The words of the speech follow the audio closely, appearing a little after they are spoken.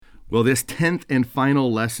Well, this 10th and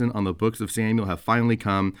final lesson on the books of Samuel have finally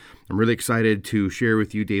come. I'm really excited to share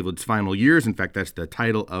with you David's final years. In fact, that's the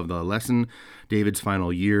title of the lesson, David's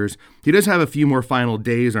final years. He does have a few more final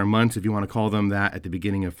days or months, if you want to call them that, at the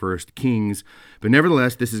beginning of 1 Kings. But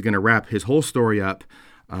nevertheless, this is going to wrap his whole story up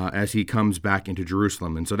as he comes back into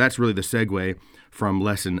Jerusalem. And so that's really the segue from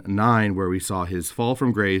lesson 9, where we saw his fall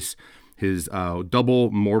from grace, his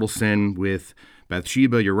double mortal sin with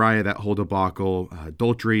Bathsheba, Uriah, that whole debacle,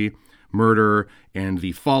 adultery, murder, and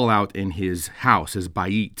the fallout in his house, his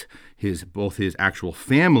bayit, both his actual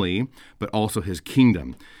family, but also his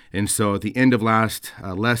kingdom. And so at the end of last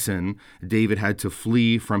lesson, David had to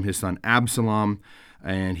flee from his son Absalom,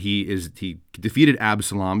 and he defeated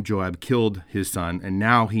Absalom. Joab killed his son, and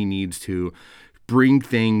now he needs to bring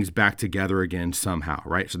things back together again somehow,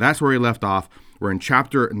 right? So that's where he left off. We're in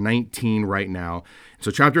chapter 19 right now. So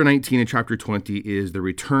chapter 19 and chapter 20 is the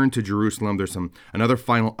return to Jerusalem. There's another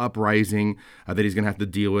final uprising that he's going to have to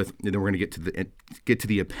deal with, and then we're going to get to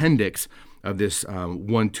the appendix of this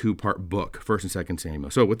 1-2-part book, 1st and 2nd Samuel.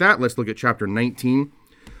 So with that, let's look at chapter 19,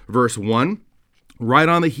 verse 1. Right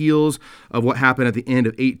on the heels of what happened at the end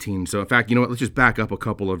of 18. So in fact, you know what? Let's just back up a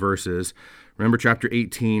couple of verses. Remember chapter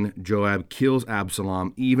 18, Joab kills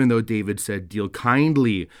Absalom, even though David said, "Deal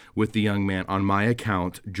kindly with the young man on my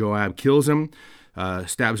account." Joab kills him,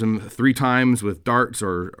 stabs him 3 times with darts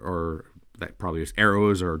or that probably is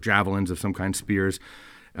arrows or javelins of some kind, spears.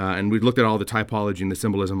 And we've looked at all the typology and the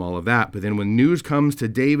symbolism, all of that. But then when news comes to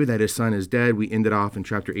David that his son is dead, we ended off in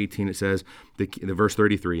chapter 18. It says, the verse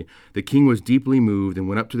 33, "The king was deeply moved and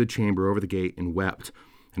went up to the chamber over the gate and wept.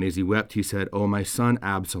 And as he wept, he said, 'Oh, my son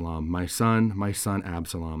Absalom, my son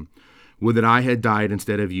Absalom. Would that I had died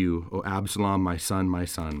instead of you, O Absalom, my son, my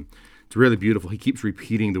son.'" It's really beautiful. He keeps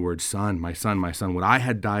repeating the word son, my son, my son. Would I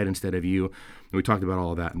had died instead of you. And we talked about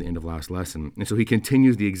all of that in the end of last lesson. And so he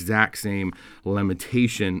continues the exact same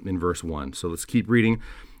lamentation in verse 1. So let's keep reading.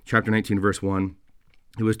 Chapter 19, verse 1.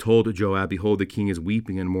 "It was told to Joab, 'Behold, the king is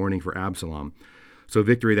weeping and mourning for Absalom.' So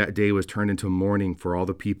victory that day was turned into mourning for all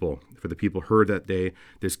the people. For the people heard that day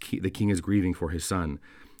the king is grieving for his son.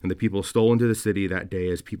 And the people stole into the city that day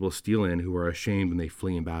as people steal in who are ashamed when they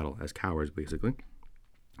flee in battle," as cowards, basically.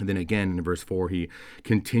 And then again in verse 4, he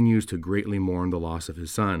continues to greatly mourn the loss of his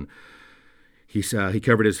son. He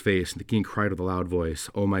covered his face, and the king cried with a loud voice,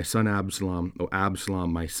 "Oh, my son Absalom, oh,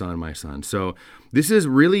 Absalom, my son, my son." So this is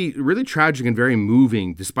really, really tragic and very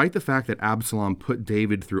moving, despite the fact that Absalom put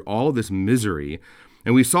David through all this misery.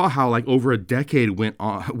 And we saw how like over a decade went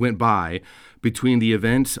by between the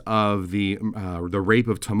events of the rape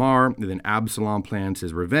of Tamar, and then Absalom plans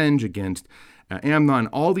his revenge against Amnon.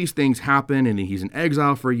 All these things happen, and he's in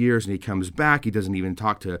exile for years, and he comes back. He doesn't even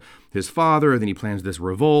talk to his father. Then he plans this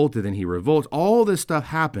revolt, and then he revolts. All this stuff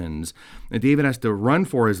happens, and David has to run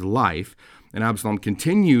for his life. And Absalom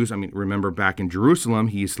continues. I mean, remember back in Jerusalem,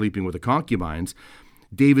 he's sleeping with the concubines.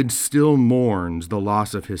 David still mourns the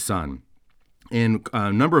loss of his son. And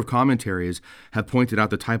a number of commentaries have pointed out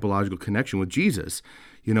the typological connection with Jesus.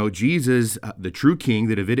 You know, Jesus, the true king,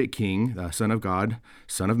 the Davidic king, son of God,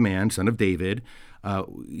 son of man, son of David,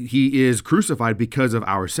 he is crucified because of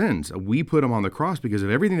our sins. We put him on the cross because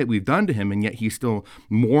of everything that we've done to him, and yet he still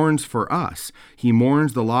mourns for us. He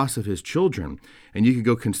mourns the loss of his children. And you can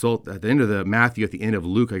go consult at the end of the Matthew, at the end of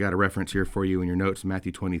Luke. I got a reference here for you in your notes,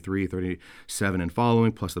 Matthew 23, 37 and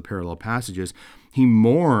following, plus the parallel passages. He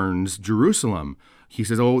mourns Jerusalem. He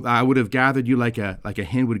says, "Oh, I would have gathered you like a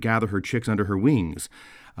hen would gather her chicks under her wings."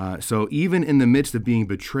 So even in the midst of being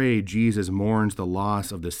betrayed, Jesus mourns the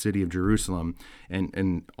loss of the city of Jerusalem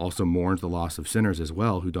and also mourns the loss of sinners as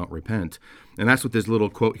well who don't repent. And that's what this little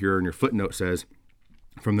quote here in your footnote says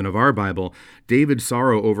from the Navarre Bible. "David's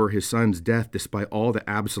sorrow over his son's death, despite all that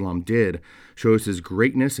Absalom did, shows his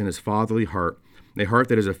greatness and his fatherly heart, a heart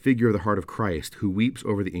that is a figure of the heart of Christ, who weeps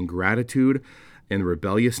over the ingratitude and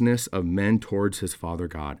rebelliousness of men towards his Father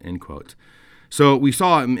God," end quote. So we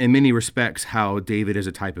saw in many respects how David is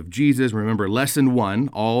a type of Jesus. Remember lesson 1,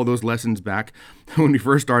 all those lessons back when we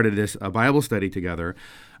first started this Bible study together.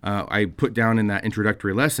 I put down in that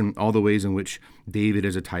introductory lesson all the ways in which David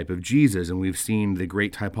is a type of Jesus. And we've seen the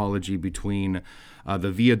great typology between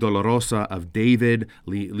the Via Dolorosa of David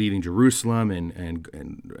leaving Jerusalem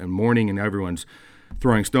and mourning, and everyone's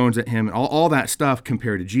throwing stones at him, and all that stuff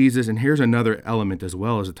compared to Jesus. And here's another element as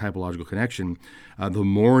well as a typological connection, the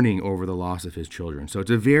mourning over the loss of his children. So it's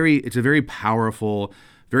a very powerful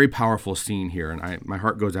scene here, and my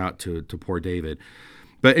heart goes out to poor David.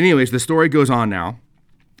 But anyways, the story goes on now.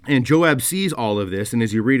 And Joab sees all of this, and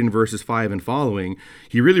as you read in verses 5 and following,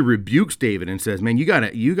 he really rebukes David and says, man, you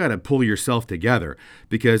gotta pull yourself together,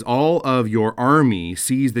 because all of your army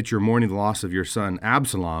sees that you're mourning the loss of your son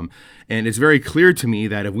Absalom, and it's very clear to me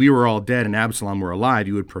that if we were all dead and Absalom were alive,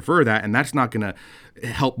 you would prefer that, and that's not gonna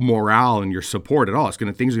help morale and your support at all.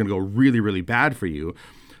 Things are gonna go really, really bad for you.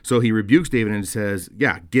 So he rebukes David and says,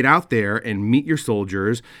 yeah, get out there and meet your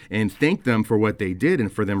soldiers and thank them for what they did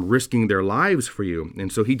and for them risking their lives for you.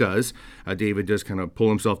 And so he does. David does kind of pull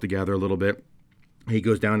himself together a little bit. He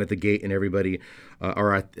goes down at the gate and everybody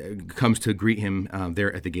comes to greet him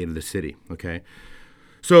there at the gate of the city. Okay.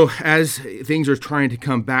 So as things are trying to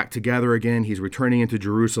come back together again, he's returning into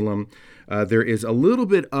Jerusalem. There is a little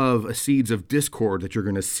bit of seeds of discord that you're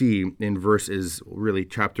going to see in verses, really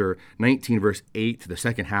chapter 19, verse 8, the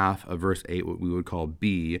second half of verse 8, what we would call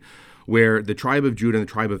B, where the tribe of Judah and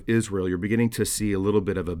the tribe of Israel, you're beginning to see a little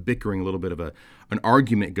bit of a bickering, a little bit of an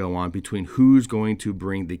argument go on between who's going to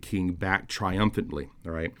bring the king back triumphantly,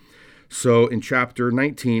 all right? So in chapter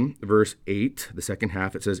 19, verse 8, the second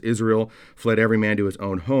half, it says, Israel fled every man to his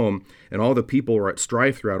own home, and all the people were at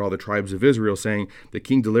strife throughout all the tribes of Israel, saying, the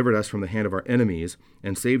king delivered us from the hand of our enemies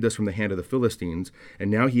and saved us from the hand of the Philistines,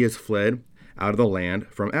 and now he has fled out of the land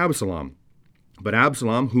from Absalom. But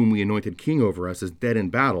Absalom, whom we anointed king over us, is dead in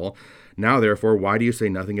battle. Now, therefore, why do you say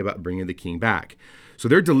nothing about bringing the king back? So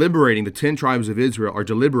they're deliberating, the 10 tribes of Israel are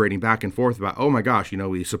deliberating back and forth about, oh my gosh,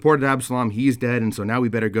 we supported Absalom, he's dead, and so now we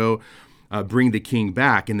better go bring the king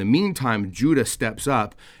back. In the meantime, Judah steps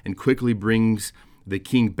up and quickly brings the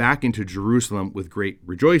king back into Jerusalem with great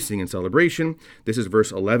rejoicing and celebration. This is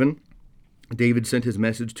verse 11. David sent his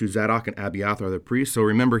message to Zadok and Abiathar the priests. So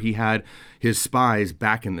remember, he had his spies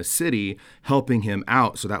back in the city helping him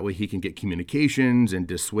out so that way he can get communications and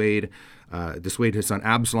dissuade his son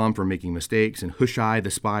Absalom from making mistakes. And Hushai,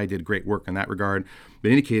 the spy, did great work in that regard. But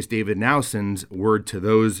in any case, David now sends word to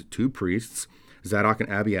those two priests, Zadok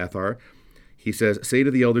and Abiathar. He says, say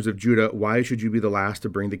to the elders of Judah, why should you be the last to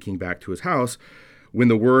bring the king back to his house when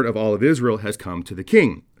the word of all of Israel has come to the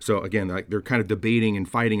king? So again, they're kind of debating and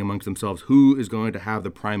fighting amongst themselves who is going to have the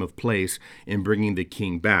prime of place in bringing the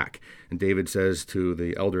king back. And David says to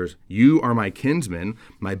the elders, you are my kinsmen,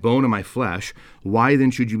 my bone and my flesh. Why then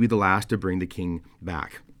should you be the last to bring the king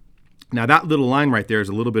back? Now that little line right there is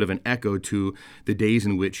a little bit of an echo to the days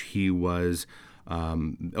in which he was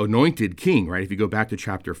anointed king, right? If you go back to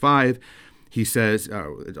chapter 5, he says,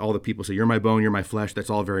 all the people say, you're my bone, you're my flesh. That's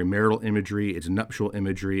all very marital imagery. It's nuptial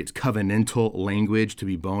imagery. It's covenantal language to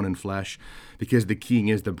be bone and flesh, because the king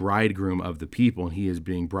is the bridegroom of the people, and he is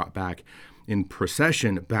being brought back in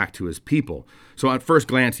procession back to his people. So at first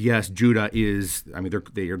glance, yes, Judah is,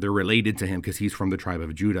 they're related to him because he's from the tribe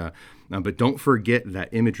of Judah. But don't forget that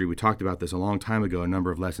imagery. We talked about this a long time ago, a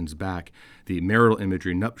number of lessons back. The marital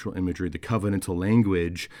imagery, nuptial imagery, the covenantal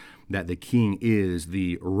language, that the king is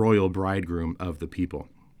the royal bridegroom of the people.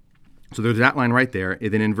 So there's that line right there.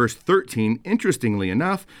 And then in verse 13, interestingly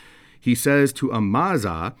enough, he says to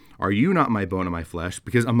Amasa, are you not my bone and my flesh?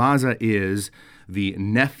 Because Amasa is the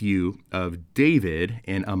nephew of David,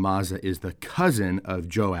 and Amasa is the cousin of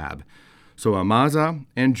Joab. So Amasa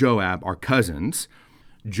and Joab are cousins.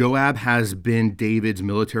 Joab has been David's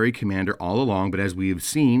military commander all along, but as we have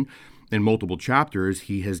seen in multiple chapters,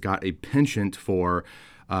 he has got a penchant for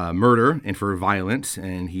murder and for violence,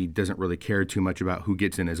 and he doesn't really care too much about who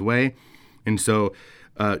gets in his way. And so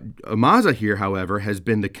Amasa here, however, has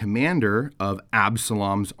been the commander of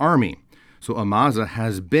Absalom's army. So Amasa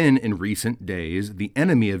has been, in recent days, the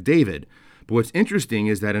enemy of David. But what's interesting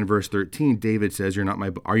is that in verse 13, David says,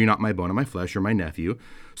 are you not my bone and my flesh? You're my nephew.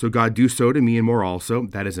 So God, do so to me and more also.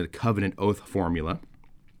 That is a covenant oath formula.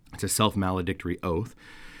 It's a self-maledictory oath.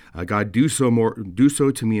 God, do so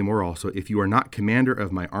to me and more also, if you are not commander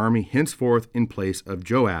of my army henceforth in place of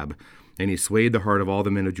Joab. And he swayed the heart of all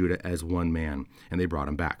the men of Judah as one man. And they brought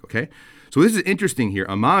him back, okay? So this is interesting here.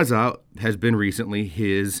 Amasa has been recently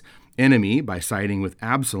his enemy by siding with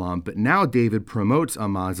Absalom, but now David promotes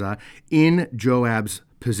Amasa in Joab's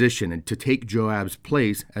position and to take Joab's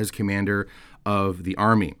place as commander of the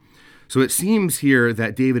army. So it seems here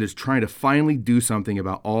that David is trying to finally do something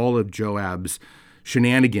about all of Joab's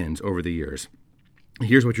shenanigans over the years.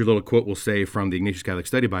 Here's what your little quote will say from the Ignatius Catholic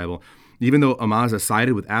Study Bible. Even though Amasa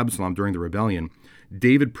sided with Absalom during the rebellion,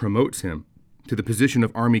 David promotes him to the position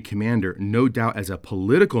of army commander, no doubt as a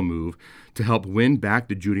political move to help win back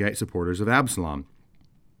the Judahite supporters of Absalom.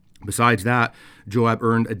 Besides that, Joab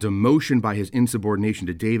earned a demotion by his insubordination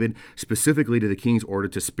to David, specifically to the king's order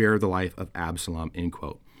to spare the life of Absalom, end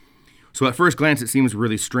quote. So at first glance, it seems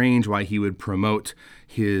really strange why he would promote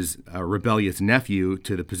his rebellious nephew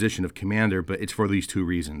to the position of commander, but it's for these two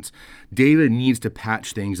reasons. David needs to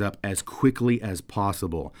patch things up as quickly as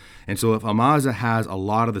possible. And so if Amasa has a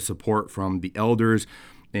lot of the support from the elders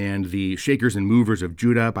and the shakers and movers of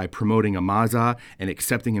Judah by promoting Amasa and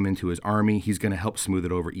accepting him into his army, he's going to help smooth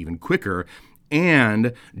it over even quicker.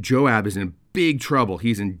 And Joab is in big trouble.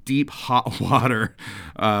 He's in deep hot water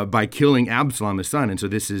by killing Absalom, his son. And so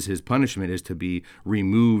this is his punishment, is to be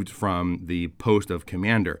removed from the post of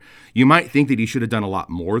commander. You might think that he should have done a lot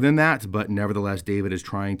more than that, but nevertheless, David is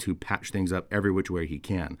trying to patch things up every which way he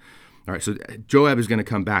can. All right, so Joab is going to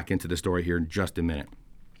come back into the story here in just a minute.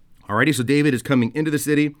 Alrighty, so David is coming into the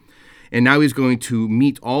city, and now he's going to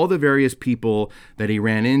meet all the various people that he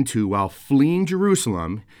ran into while fleeing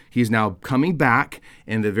Jerusalem. He's now coming back,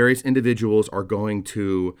 and the various individuals are going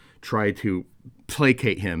to try to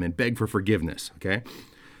placate him and beg for forgiveness, okay?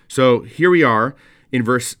 So here we are in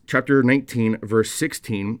chapter 19, verse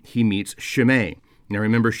 16, he meets Shimei. Now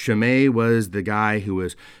remember, Shimei was the guy who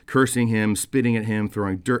was cursing him, spitting at him,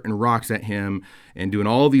 throwing dirt and rocks at him, and doing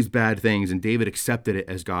all these bad things, and David accepted it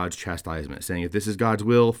as God's chastisement, saying, if this is God's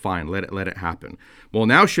will, fine, let it happen. Well,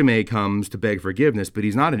 now Shimei comes to beg forgiveness, but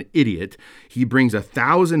he's not an idiot. He brings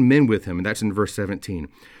 1,000 men with him, and that's in verse 17.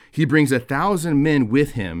 He brings 1,000 men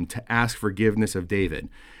with him to ask forgiveness of David.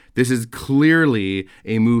 This is clearly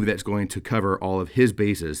a move that's going to cover all of his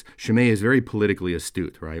bases. Shimei is very politically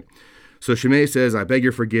astute, right? So Shimei says, I beg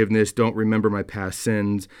your forgiveness, don't remember my past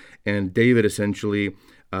sins. And David essentially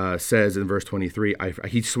says in verse 23,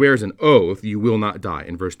 he swears an oath, you will not die,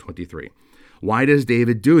 in verse 23. Why does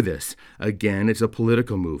David do this? Again, it's a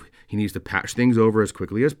political move. He needs to patch things over as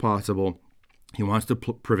quickly as possible. He wants to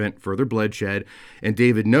prevent further bloodshed. And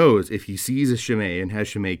David knows if he sees a Shimei and has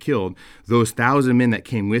Shimei killed, those 1,000 men that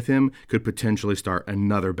came with him could potentially start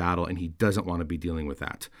another battle, and he doesn't want to be dealing with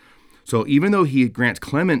that. So even though he grants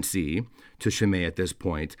clemency to Shimei at this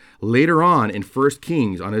point, later on in 1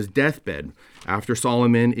 Kings, on his deathbed, after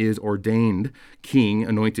Solomon is ordained king,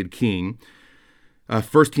 anointed king,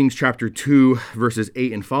 1 Kings chapter 2, verses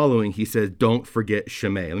 8 and following, he says, don't forget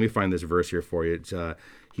Shimei. Let me find this verse here for you.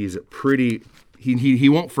 He's pretty, he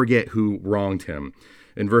won't forget who wronged him.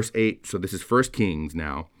 In verse 8, so this is 1 Kings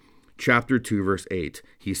now, chapter 2, verse 8,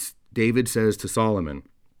 David says to Solomon,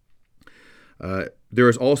 there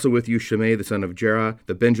is also with you Shimei, the son of Jerah,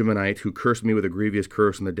 the Benjaminite, who cursed me with a grievous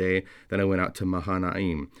curse on the day that I went out to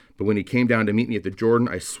Mahanaim. But when he came down to meet me at the Jordan,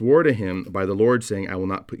 I swore to him by the Lord, saying, I will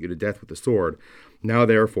not put you to death with the sword. Now,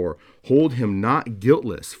 therefore, hold him not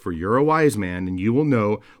guiltless, for you're a wise man, and you will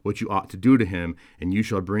know what you ought to do to him, and you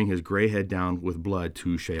shall bring his gray head down with blood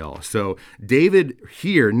to Sheol. So David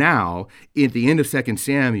here now, at the end of 2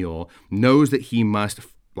 Samuel, knows that he must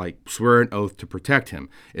swear an oath to protect him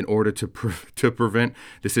in order to prevent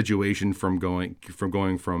the situation from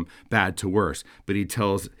going from bad to worse. But he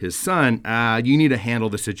tells his son, you need to handle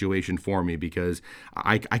the situation for me because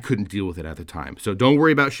I couldn't deal with it at the time. So don't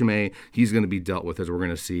worry about Shimei. He's going to be dealt with, as we're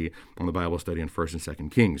going to see on the Bible study in 1 and 2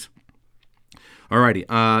 Kings. Alrighty,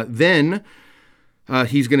 then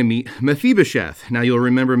he's going to meet Mephibosheth. Now, you'll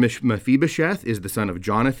remember Mephibosheth is the son of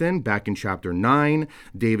Jonathan. Back in chapter 9,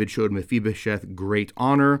 David showed Mephibosheth great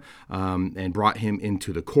honor and brought him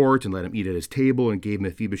into the court and let him eat at his table and gave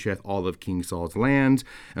Mephibosheth all of King Saul's lands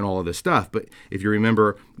and all of this stuff. But if you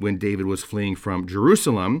remember, when David was fleeing from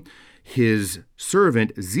Jerusalem, his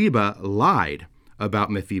servant Ziba lied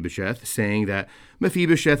about Mephibosheth, saying that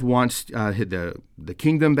Mephibosheth wants the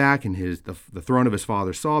kingdom back and the throne of his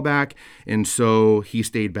father Saul back, and so he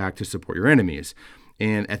stayed back to support your enemies.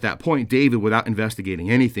 And at that point, David, without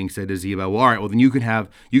investigating anything, said to Ziba, well, all right, well, then you can have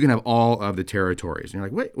all of the territories. And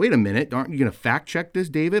you're like, wait a minute, aren't you going to fact check this,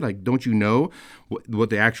 David? Like, don't you know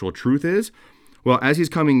what the actual truth is? Well, as he's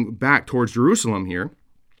coming back towards Jerusalem here,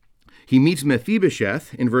 he meets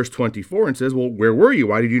Mephibosheth in verse 24 and says, well, where were you?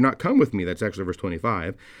 Why did you not come with me? That's actually verse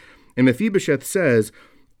 25. And Mephibosheth says,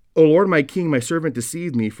 O Lord, my king, my servant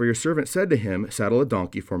deceived me, for your servant said to him, saddle a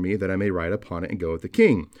donkey for me, that I may ride upon it and go with the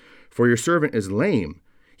king. For your servant is lame.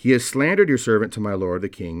 He has slandered your servant to my lord the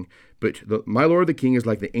king, but my lord the king is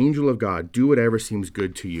like the angel of God. Do whatever seems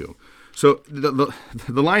good to you. So the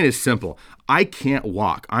line is simple. I can't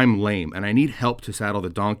walk. I'm lame, and I need help to saddle the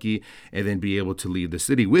donkey and then be able to leave the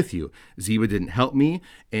city with you. Ziba didn't help me,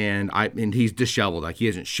 and he's disheveled. Like, he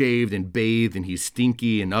hasn't shaved and bathed, and he's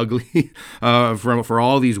stinky and ugly for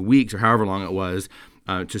all these weeks or however long it was,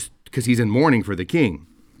 just because he's in mourning for the king.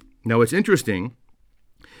 Now, what's interesting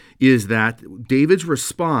is that David's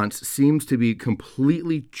response seems to be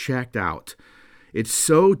completely checked out. It's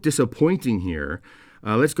so disappointing here.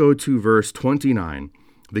 Let's go to verse 29.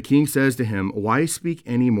 The king says to him, "Why speak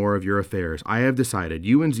any more of your affairs? I have decided.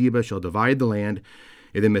 You and Ziba shall divide the land."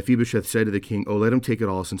 And then Mephibosheth said to the king, "Oh, let him take it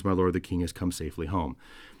all, since my lord the king has come safely home."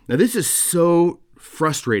 Now, this is so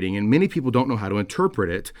frustrating, and many people don't know how to interpret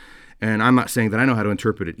it. And I'm not saying that I know how to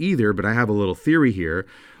interpret it either, but I have a little theory here.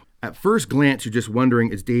 At first glance, you're just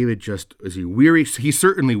wondering, is he weary? He's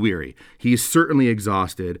certainly weary. He's certainly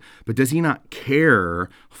exhausted, but does he not care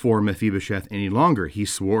for Mephibosheth any longer? He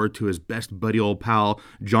swore to his best buddy, old pal,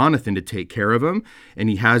 Jonathan, to take care of him, and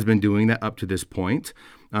he has been doing that up to this point.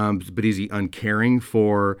 But is he uncaring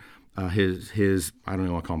for his I don't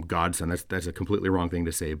know, I'll call him godson. That's a completely wrong thing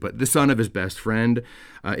to say, but the son of his best friend?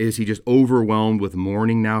 Is he just overwhelmed with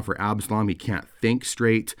mourning now for Absalom? He can't think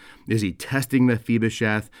straight. Is he testing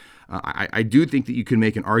Mephibosheth? I do think that you can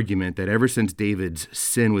make an argument that ever since David's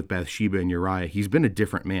sin with Bathsheba and Uriah, he's been a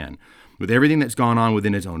different man. With everything that's gone on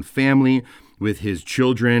within his own family, with his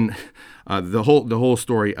children, the whole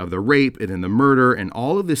story of the rape and then the murder and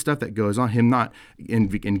all of this stuff that goes on, him not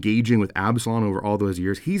engaging with Absalom over all those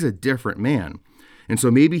years, he's a different man. And so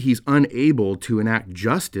maybe he's unable to enact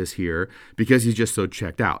justice here because he's just so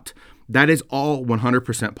checked out. That is all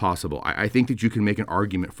 100% possible. I think that you can make an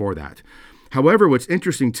argument for that. However, what's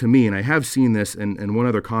interesting to me, and I have seen this in one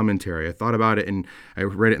other commentary, I thought about it and I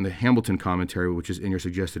read it in the Hamilton commentary, which is in your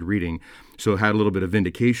suggested reading, so it had a little bit of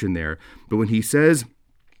vindication there. But when he says,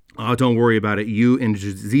 "Oh, don't worry about it, you and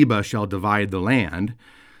Ziba shall divide the land,"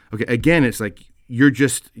 okay, again, it's like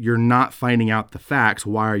you're not finding out the facts.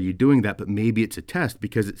 Why are you doing that? But maybe it's a test,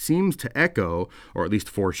 because it seems to echo, or at least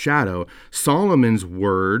foreshadow, Solomon's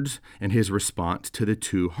words and his response to the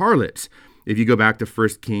two harlots. If you go back to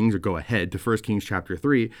 1 Kings, or go ahead to 1 Kings chapter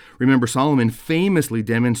 3, remember Solomon famously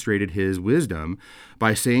demonstrated his wisdom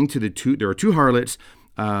by saying to there were two harlots,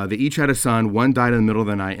 they each had a son, one died in the middle of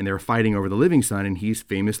the night, and they were fighting over the living son, and he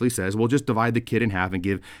famously says, well, just divide the kid in half and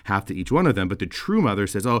give half to each one of them. But the true mother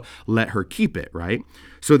says, oh, let her keep it, right?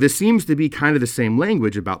 So this seems to be kind of the same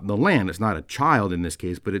language about the land. It's not a child in this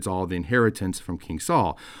case, but it's all the inheritance from King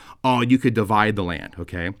Saul. Oh, you could divide the land,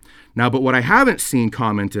 okay? Now, but what I haven't seen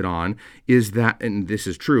commented on is that, and this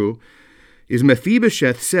is true, is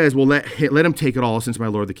Mephibosheth says, well, let him take it all, since my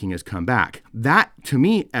lord the king has come back. That, to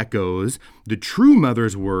me, echoes the true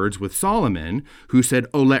mother's words with Solomon, who said,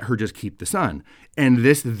 oh, let her just keep the son. And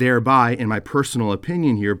this thereby, in my personal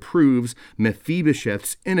opinion here, proves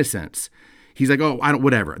Mephibosheth's innocence. He's like, oh,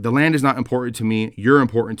 whatever. The land is not important to me. You're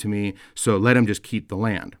important to me, so let him just keep the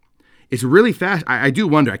land. It's really fast. I do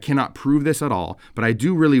wonder, I cannot prove this at all, but I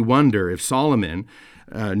do really wonder if Solomon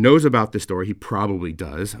knows about this story. He probably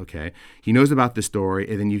does, okay? He knows about this story,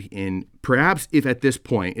 and then perhaps if at this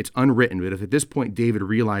point, it's unwritten, but if at this point David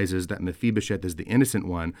realizes that Mephibosheth is the innocent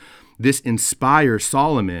one, this inspires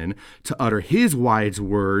Solomon to utter his wise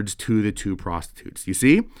words to the two prostitutes. You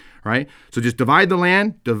see? Right? So just divide the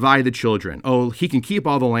land, divide the children. Oh, he can keep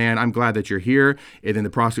all the land. I'm glad that you're here. And then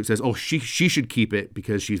the prostitute says, oh, she should keep it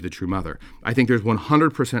because she's the true mother. I think there's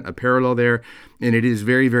 100% a parallel there. And it is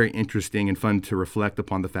very, very interesting and fun to reflect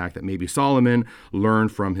upon the fact that maybe Solomon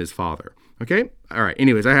learned from his father. Okay? All right.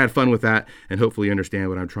 Anyways, I had fun with that, and hopefully you understand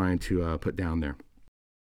what I'm trying to put down there.